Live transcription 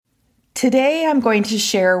Today, I'm going to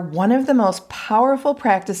share one of the most powerful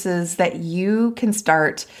practices that you can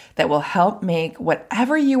start that will help make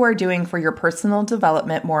whatever you are doing for your personal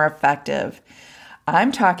development more effective.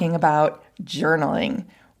 I'm talking about journaling,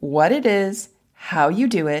 what it is, how you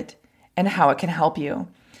do it, and how it can help you.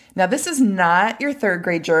 Now, this is not your third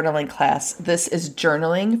grade journaling class. This is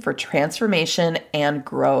journaling for transformation and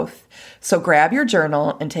growth. So grab your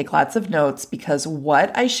journal and take lots of notes because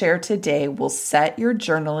what I share today will set your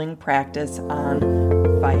journaling practice on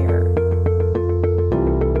fire.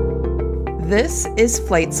 This is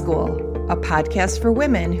Flight School, a podcast for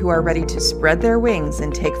women who are ready to spread their wings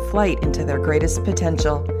and take flight into their greatest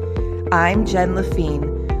potential. I'm Jen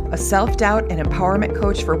Lafine, a self-doubt and empowerment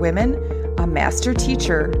coach for women, a master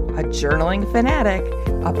teacher, a journaling fanatic,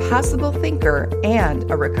 a possible thinker, and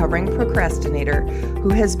a recovering procrastinator who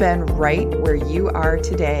has been right where you are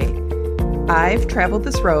today. I've traveled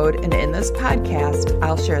this road, and in this podcast,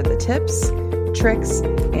 I'll share the tips, tricks,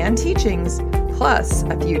 and teachings, plus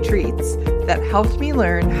a few treats that helped me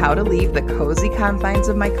learn how to leave the cozy confines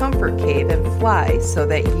of my comfort cave and fly so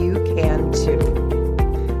that you can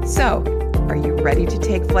too. So, are you ready to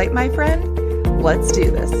take flight, my friend? Let's do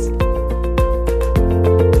this.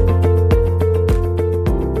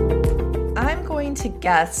 To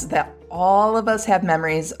guess that all of us have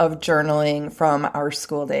memories of journaling from our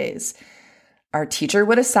school days. Our teacher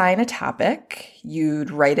would assign a topic.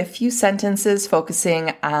 You'd write a few sentences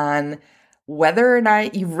focusing on whether or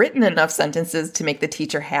not you've written enough sentences to make the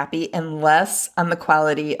teacher happy and less on the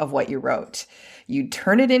quality of what you wrote. You'd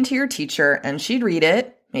turn it into your teacher and she'd read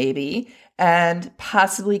it, maybe, and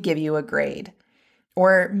possibly give you a grade.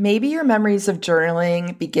 Or maybe your memories of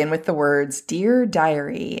journaling begin with the words, "Dear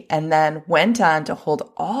Diary," and then went on to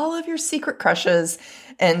hold all of your secret crushes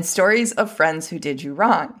and stories of friends who did you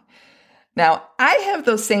wrong. Now, I have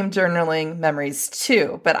those same journaling memories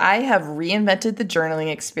too, but I have reinvented the journaling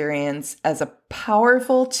experience as a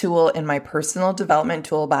powerful tool in my personal development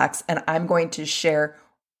toolbox, and I'm going to share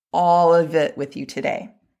all of it with you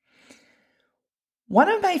today. One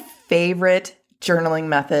of my favorite journaling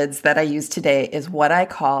methods that I use today is what I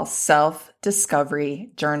call self-discovery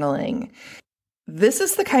journaling. This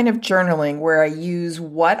is the kind of journaling where I use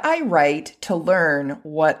what I write to learn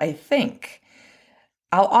what I think.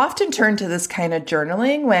 I'll often turn to this kind of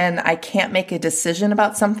journaling when I can't make a decision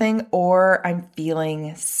about something or I'm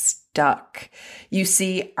feeling stuck. You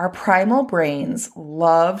see, our primal brains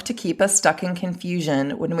love to keep us stuck in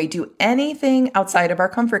confusion when we do anything outside of our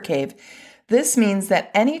comfort cave. This means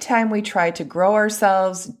that anytime we try to grow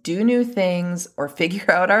ourselves, do new things, or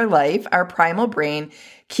figure out our life, our primal brain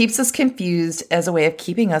keeps us confused as a way of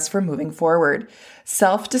keeping us from moving forward.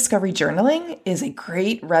 Self-discovery journaling is a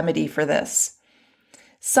great remedy for this.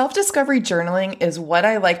 Self-discovery journaling is what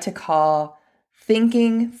I like to call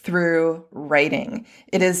thinking through writing.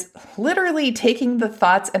 It is literally taking the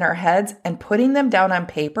thoughts in our heads and putting them down on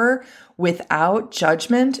paper without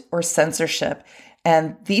judgment or censorship.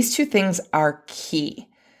 And these two things are key.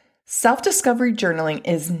 Self-discovery journaling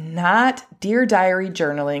is not Dear Diary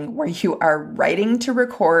journaling where you are writing to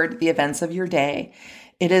record the events of your day.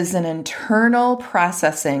 It is an internal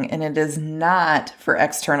processing and it is not for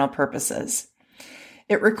external purposes.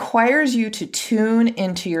 It requires you to tune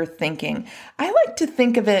into your thinking. I like to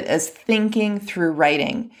think of it as thinking through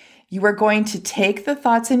writing. You are going to take the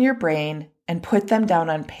thoughts in your brain and put them down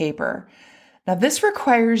on paper. Now, this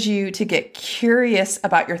requires you to get curious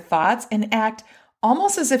about your thoughts and act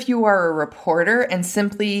almost as if you are a reporter and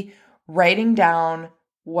simply writing down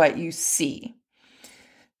what you see.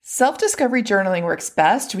 Self-discovery journaling works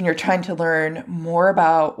best when you're trying to learn more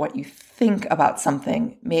about what you think about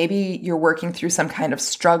something. Maybe you're working through some kind of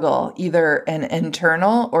struggle, either an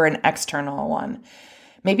internal or an external one.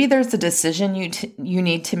 Maybe there's a decision you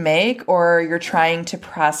need to make, or you're trying to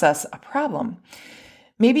process a problem.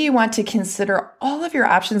 Maybe you want to consider all of your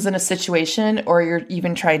options in a situation, or you're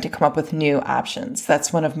even trying to come up with new options.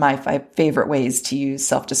 That's one of my 5 favorite ways to use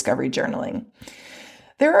self-discovery journaling.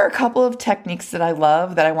 There are a couple of techniques that I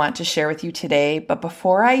love that I want to share with you today, but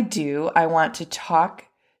before I do, I want to talk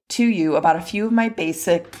to you about a few of my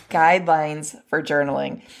basic guidelines for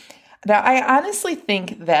journaling. Now, I honestly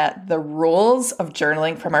think that the rules of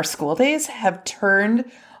journaling from our school days have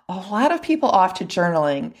turned a lot of people off to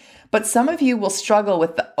journaling, but some of you will struggle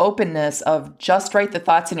with the openness of just write the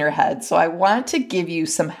thoughts in your head. So I want to give you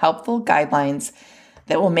some helpful guidelines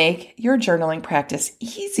that will make your journaling practice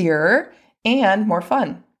easier and more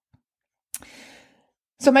fun.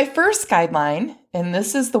 So my first guideline, and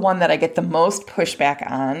this is the one that I get the most pushback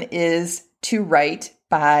on, is to write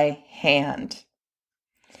by hand.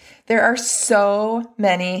 There are so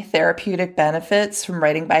many therapeutic benefits from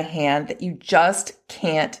writing by hand that you just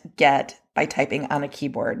can't get by typing on a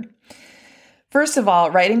keyboard. First of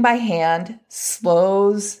all, writing by hand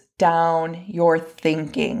slows down your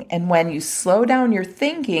thinking. And when you slow down your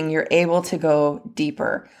thinking, you're able to go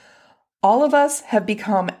deeper. All of us have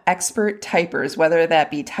become expert typers, whether that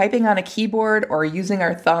be typing on a keyboard or using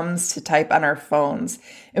our thumbs to type on our phones.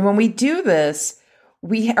 And when we do this,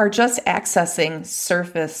 we are just accessing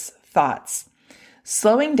surface thoughts.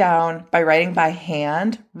 Slowing down by writing by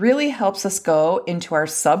hand really helps us go into our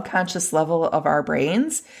subconscious level of our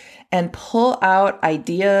brains and pull out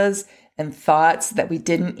ideas and thoughts that we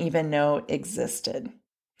didn't even know existed.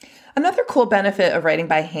 Another cool benefit of writing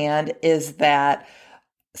by hand is that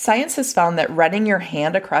science has found that running your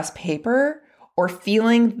hand across paper or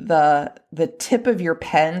feeling the tip of your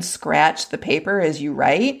pen scratch the paper as you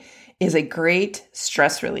write is a great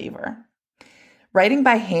stress reliever. Writing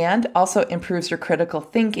by hand also improves your critical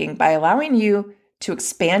thinking by allowing you to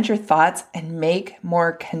expand your thoughts and make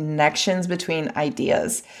more connections between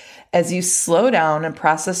ideas. As you slow down and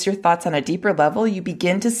process your thoughts on a deeper level, you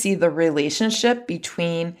begin to see the relationship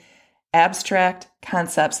between abstract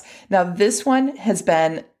concepts. Now, this one has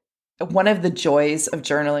been one of the joys of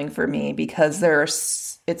journaling for me because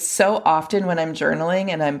it's so often when I'm journaling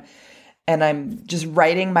and I'm just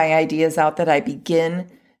writing my ideas out that I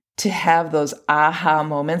begin to have those aha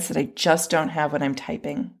moments that I just don't have when I'm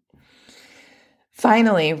typing.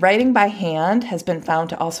 Finally, writing by hand has been found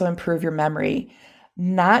to also improve your memory,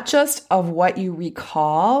 not just of what you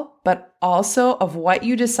recall, but also of what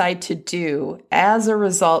you decide to do as a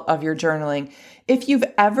result of your journaling. If you've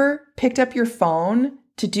ever picked up your phone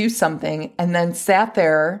to do something and then sat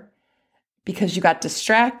there because you got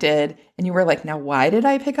distracted and you were like, now why did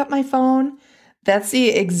I pick up my phone? That's the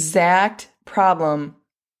exact problem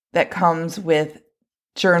that comes with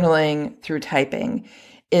journaling through typing,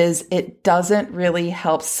 is it doesn't really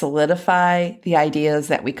help solidify the ideas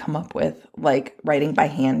that we come up with like writing by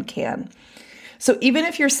hand can. So even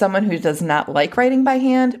if you're someone who does not like writing by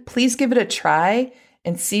hand, please give it a try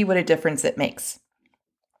and see what a difference it makes.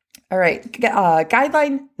 All right,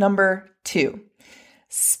 guideline number 2,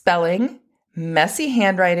 spelling, messy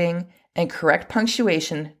handwriting, and correct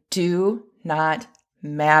punctuation do not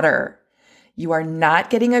matter. You are not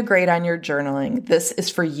getting a grade on your journaling. This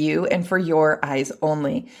is for you and for your eyes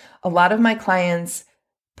only. A lot of my clients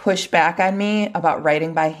push back on me about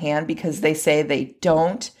writing by hand because they say they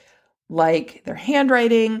don't like their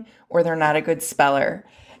handwriting or they're not a good speller.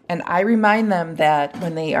 And I remind them that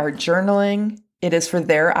when they are journaling, it is for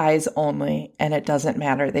their eyes only and it doesn't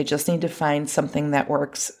matter. They just need to find something that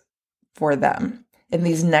works for them. And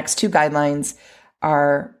these next 2 guidelines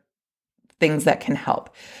are things that can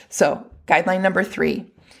help. So, guideline number 3,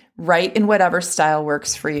 write in whatever style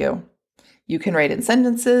works for you. You can write in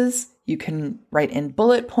sentences, you can write in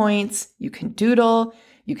bullet points, you can doodle,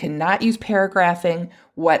 you can not use paragraphing,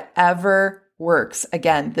 whatever works.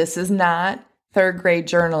 Again, this is not 3rd grade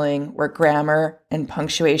journaling where grammar and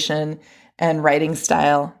punctuation and writing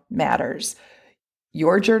style matters.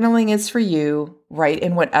 Your journaling is for you. Write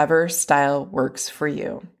in whatever style works for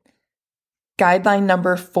you. Guideline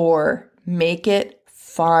number 4, make it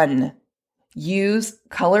fun. Use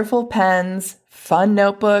colorful pens, fun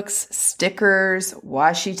notebooks, stickers,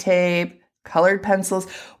 washi tape, colored pencils,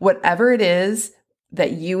 whatever it is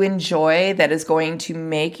that you enjoy that is going to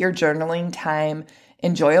make your journaling time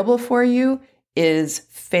enjoyable for you is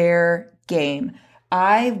fair game.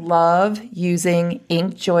 I love using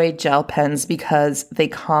InkJoy gel pens because they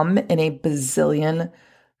come in a bazillion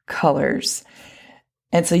colors.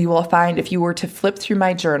 And so you will find if you were to flip through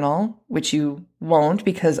my journal, which you won't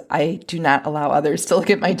because I do not allow others to look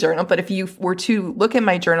at my journal, but if you were to look at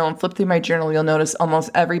my journal and flip through my journal, you'll notice almost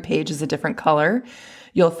every page is a different color.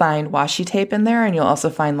 You'll find washi tape in there and you'll also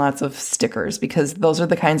find lots of stickers because those are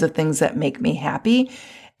the kinds of things that make me happy.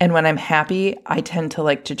 And when I'm happy, I tend to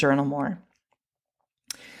like to journal more.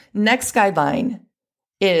 Next guideline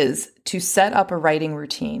is to set up a writing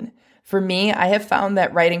routine. For me, I have found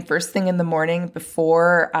that writing first thing in the morning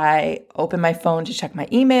before I open my phone to check my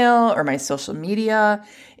email or my social media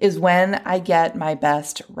is when I get my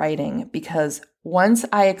best writing, because once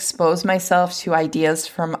I expose myself to ideas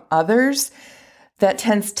from others, that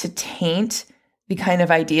tends to taint the kind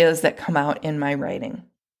of ideas that come out in my writing,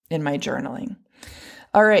 in my journaling.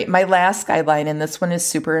 All right, my last guideline, and this one is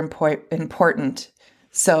super important,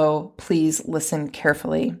 so please listen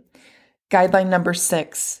carefully. Guideline number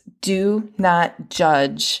 6, do not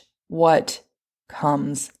judge what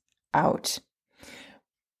comes out.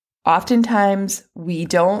 Oftentimes, we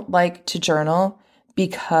don't like to journal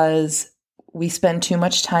because we spend too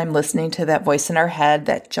much time listening to that voice in our head,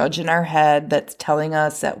 that judge in our head that's telling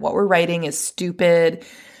us that what we're writing is stupid,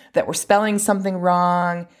 that we're spelling something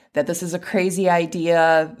wrong, that this is a crazy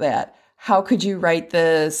idea, that how could you write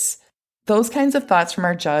this? Those kinds of thoughts from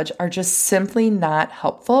our judge are just simply not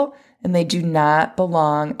helpful, and they do not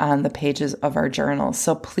belong on the pages of our journal.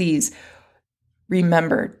 So please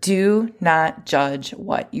remember, do not judge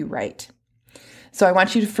what you write. So I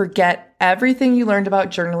want you to forget everything you learned about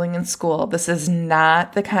journaling in school. This is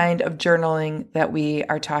not the kind of journaling that we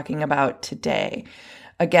are talking about today.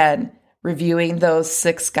 Again, reviewing those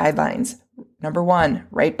 6 guidelines. Number 1,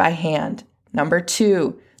 write by hand. Number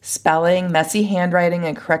 2, spelling, messy handwriting,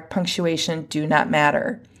 and correct punctuation do not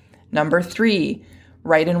matter. Number 3,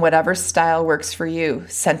 write in whatever style works for you.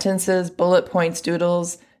 Sentences, bullet points,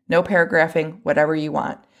 doodles, no paragraphing, whatever you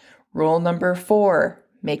want. Rule number 4,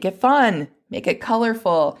 make it fun. Make it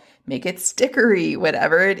colorful, make it stickery,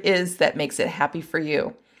 whatever it is that makes it happy for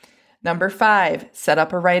you. Number 5, set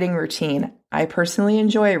up a writing routine. I personally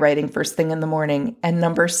enjoy writing first thing in the morning. And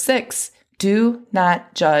number 6, do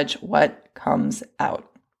not judge what comes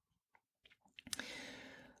out.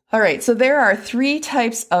 All right, so there are 3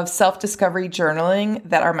 types of self-discovery journaling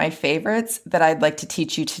that are my favorites that I'd like to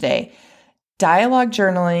teach you today. Dialogue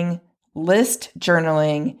journaling, list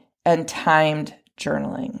journaling, and timed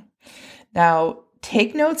journaling. Now,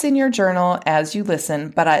 take notes in your journal as you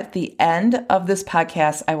listen, but at the end of this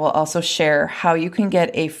podcast, I will also share how you can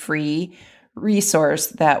get a free resource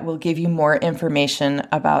that will give you more information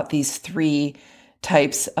about these 3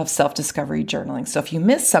 types of self-discovery journaling. So if you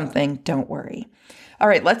miss something, don't worry. All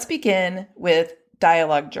right, let's begin with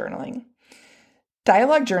dialogue journaling.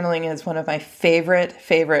 Dialogue journaling is one of my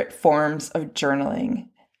favorite forms of journaling,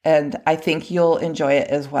 and I think you'll enjoy it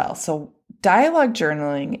as well. So dialogue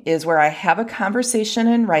journaling is where I have a conversation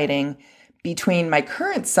in writing between my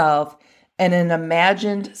current self and an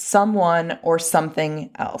imagined someone or something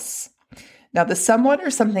else. Now, the someone or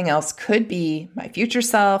something else could be my future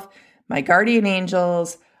self, my guardian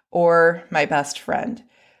angels, or my best friend.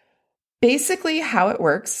 Basically, how it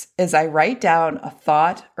works is I write down a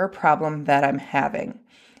thought or problem that I'm having.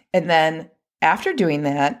 And then after doing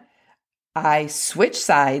that, I switch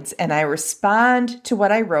sides and I respond to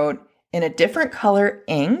what I wrote in a different color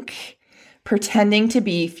ink, pretending to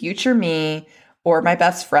be future me or my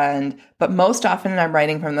best friend, but most often I'm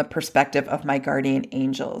writing from the perspective of my guardian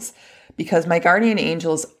angels, because my guardian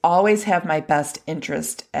angels always have my best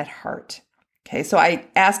interest at heart. Okay, so I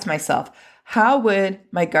asked myself, how would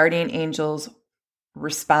my guardian angels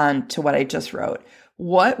respond to what I just wrote?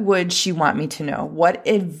 What would she want me to know? What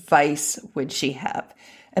advice would she have?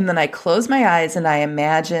 And then I close my eyes and I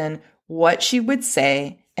imagine what she would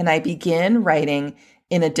say, and I begin writing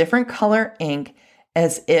in a different color ink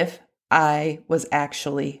as if I was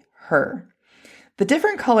actually her. The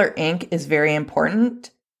different color ink is very important,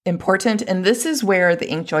 and this is where the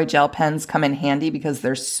InkJoy gel pens come in handy because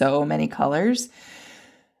there's so many colors.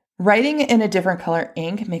 Writing in a different color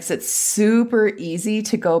ink makes it super easy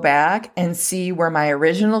to go back and see where my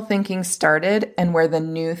original thinking started and where the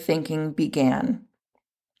new thinking began.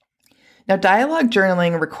 Now, dialogue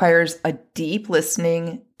journaling requires a deep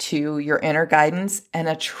listening to your inner guidance and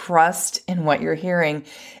a trust in what you're hearing.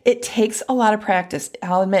 It takes a lot of practice.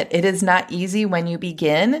 I'll admit, it is not easy when you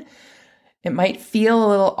begin. It might feel a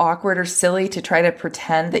little awkward or silly to try to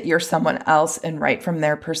pretend that you're someone else and write from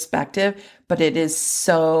their perspective, but it is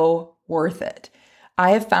so worth it.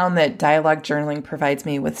 I have found that dialogue journaling provides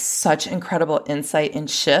me with such incredible insight and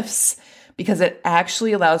shifts because it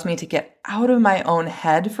actually allows me to get out of my own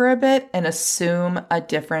head for a bit and assume a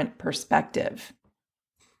different perspective.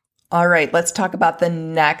 All right, let's talk about the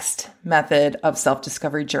next method of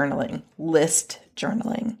self-discovery journaling, list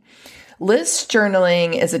journaling. List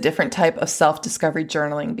journaling is a different type of self-discovery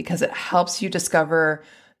journaling because it helps you discover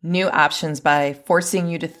new options by forcing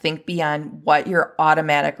you to think beyond what your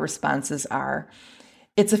automatic responses are.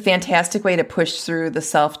 It's a fantastic way to push through the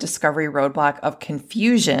self-discovery roadblock of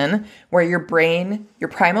confusion, where your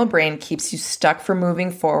primal brain keeps you stuck from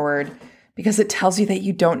moving forward because it tells you that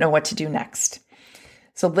you don't know what to do next.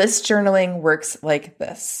 So list journaling works like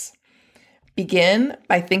this. Begin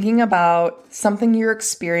by thinking about something you're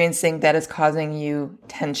experiencing that is causing you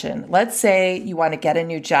tension. Let's say you want to get a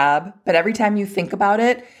new job, but every time you think about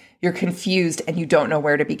it, you're confused and you don't know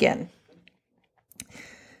where to begin.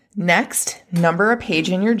 Next, number a page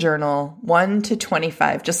in your journal, 1 to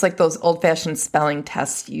 25, just like those old-fashioned spelling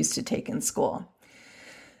tests you used to take in school.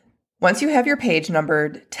 Once you have your page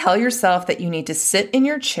numbered, tell yourself that you need to sit in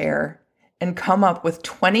your chair and come up with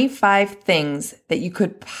 25 things that you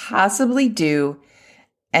could possibly do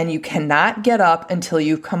and you cannot get up until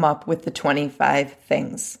you've come up with the 25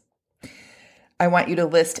 things. I want you to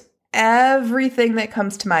list everything that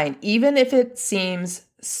comes to mind, even if it seems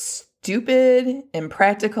stupid,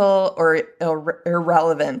 impractical, or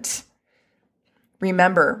irrelevant.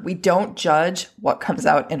 Remember, we don't judge what comes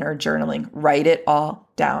out in our journaling. Write it all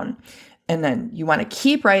down. And then you want to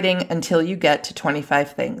keep writing until you get to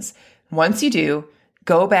 25 things. Once you do,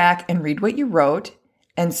 go back and read what you wrote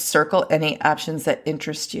and circle any options that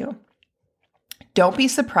interest you. Don't be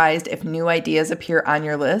surprised if new ideas appear on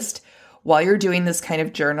your list while you're doing this kind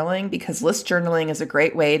of journaling, because list journaling is a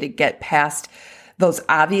great way to get past those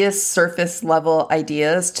obvious surface level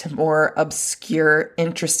ideas to more obscure,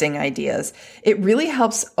 interesting ideas. It really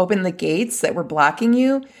helps open the gates that were blocking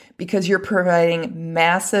you because you're providing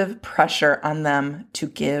massive pressure on them to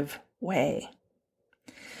give way.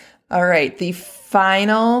 All right, the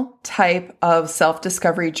final type of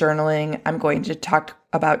self-discovery journaling I'm going to talk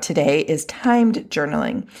about today is timed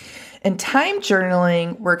journaling. And timed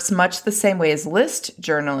journaling works much the same way as list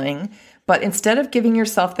journaling, but instead of giving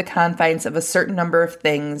yourself the confines of a certain number of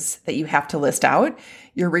things that you have to list out,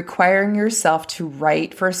 you're requiring yourself to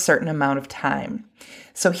write for a certain amount of time.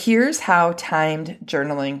 So here's how timed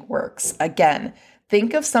journaling works. Again,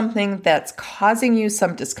 think of something that's causing you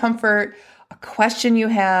some discomfort, a question you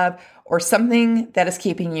have, or something that is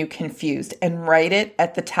keeping you confused, and write it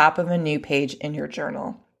at the top of a new page in your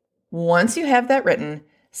journal. Once you have that written,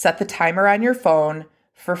 set the timer on your phone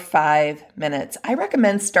for 5 minutes. I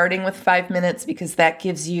recommend starting with 5 minutes because that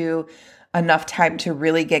gives you enough time to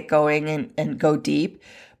really get going and go deep.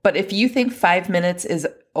 But if you think 5 minutes is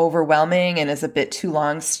overwhelming and is a bit too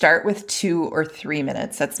long, start with 2 or 3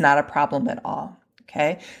 minutes. That's not a problem at all.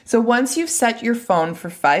 Okay. So once you've set your phone for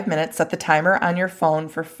 5 minutes, set the timer on your phone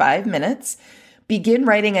for 5 minutes, begin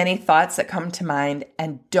writing any thoughts that come to mind,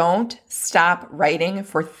 and don't stop writing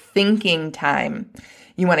for thinking time.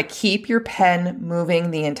 You want to keep your pen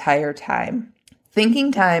moving the entire time.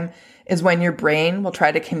 Thinking time is when your brain will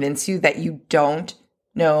try to convince you that you don't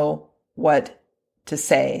know what to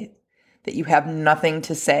say, that you have nothing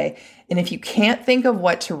to say. And if you can't think of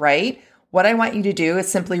what to write, what I want you to do is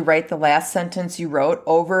simply write the last sentence you wrote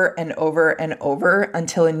over and over and over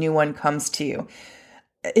until a new one comes to you.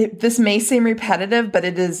 This may seem repetitive, but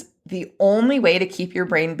it is the only way to keep your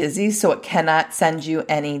brain busy so it cannot send you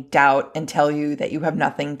any doubt and tell you that you have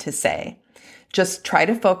nothing to say. Just try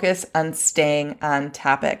to focus on staying on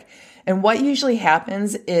topic. And what usually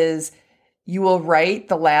happens is you will write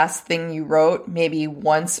the last thing you wrote maybe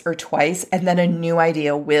once or twice, and then a new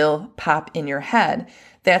idea will pop in your head.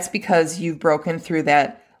 That's because you've broken through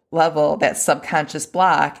that level, that subconscious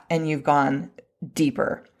block, and you've gone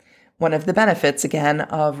deeper. One of the benefits, again,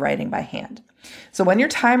 of writing by hand. So when your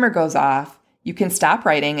timer goes off, you can stop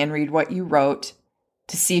writing and read what you wrote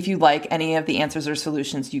to see if you like any of the answers or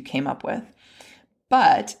solutions you came up with.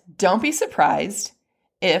 But don't be surprised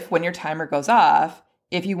if, when your timer goes off,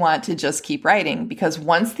 if you want to just keep writing, because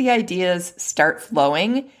once the ideas start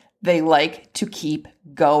flowing, they like to keep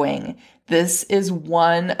going. This is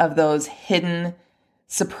one of those hidden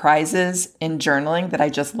surprises in journaling that I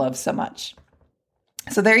just love so much.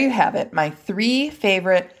 So there you have it, my 3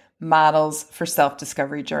 favorite models for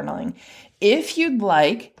self-discovery journaling. If you'd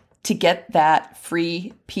like to get that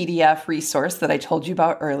free PDF resource that I told you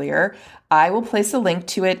about earlier, I will place a link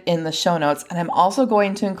to it in the show notes, and I'm also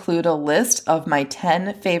going to include a list of my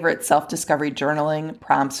 10 favorite self-discovery journaling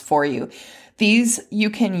prompts for you. These you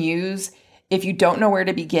can use if you don't know where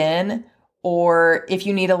to begin, or if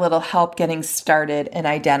you need a little help getting started and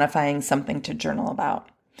identifying something to journal about.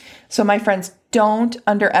 So my friends, don't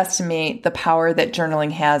underestimate the power that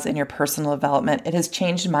journaling has in your personal development. It has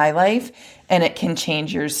changed my life, and it can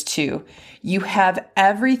change yours too. You have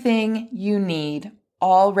everything you need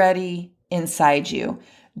already inside you.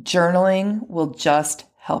 Journaling will just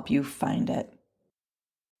help you find it.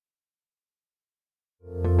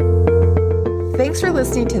 Thanks for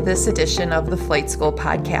listening to this edition of the Flight School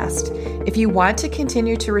Podcast. If you want to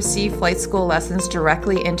continue to receive Flight School lessons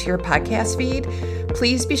directly into your podcast feed,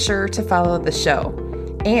 please be sure to follow the show.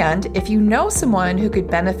 And if you know someone who could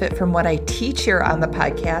benefit from what I teach here on the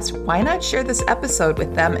podcast, why not share this episode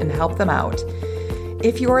with them and help them out?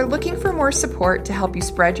 If you are looking for more support to help you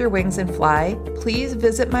spread your wings and fly, please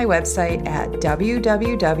visit my website at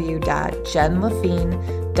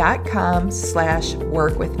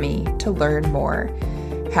www.jenlafine.com/workwithme to learn more.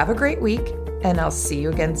 Have a great week, and I'll see you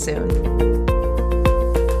again soon.